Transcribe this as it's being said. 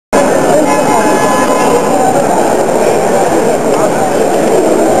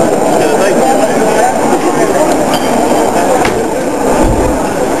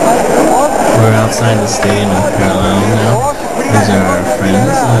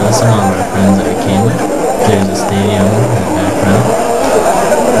some of our friends that we came with. There's a stadium in the background.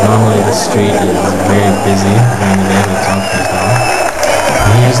 Normally the street is very busy during the day, but it's all closed off.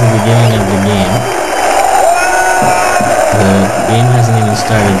 And here's the beginning of the game. The game hasn't even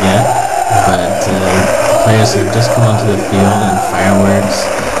started yet, but players have just come onto the field and fireworks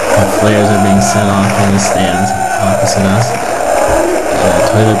and flares are being set off in the stands opposite us.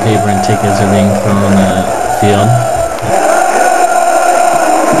 Toilet paper and tickets are being thrown on the field.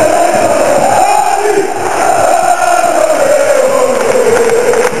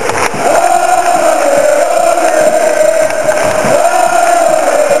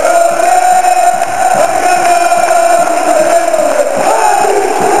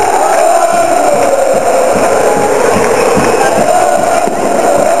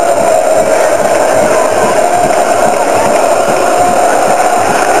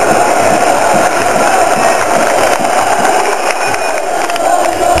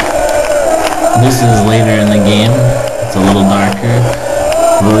 This is later in the game. It's a little darker.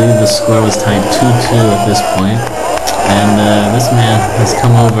 I believe the score was tied 2-2 at this point. And this man has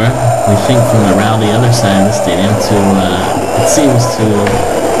come over, we think from around the other side of the stadium to, it seems to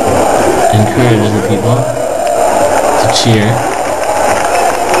encourage the people to cheer.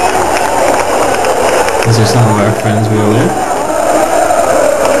 These are some of our friends we were with.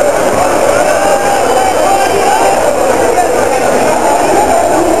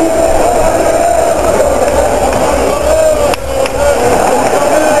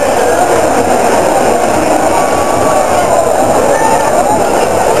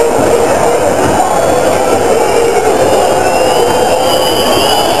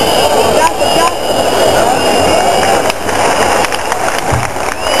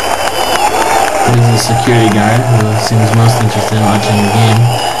 There's a security guard who seems most interested in watching the game.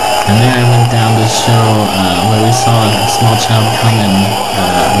 And then I went down to show where we saw a small child come and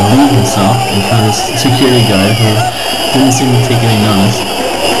relieve himself in front of the security guard who didn't seem to take any notice.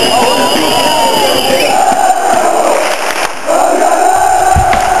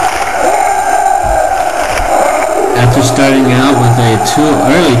 After starting out with a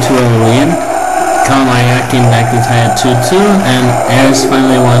early 2-0 lead, Kalamaria came back to tie at 2-2, and Aris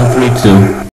finally won 3-2.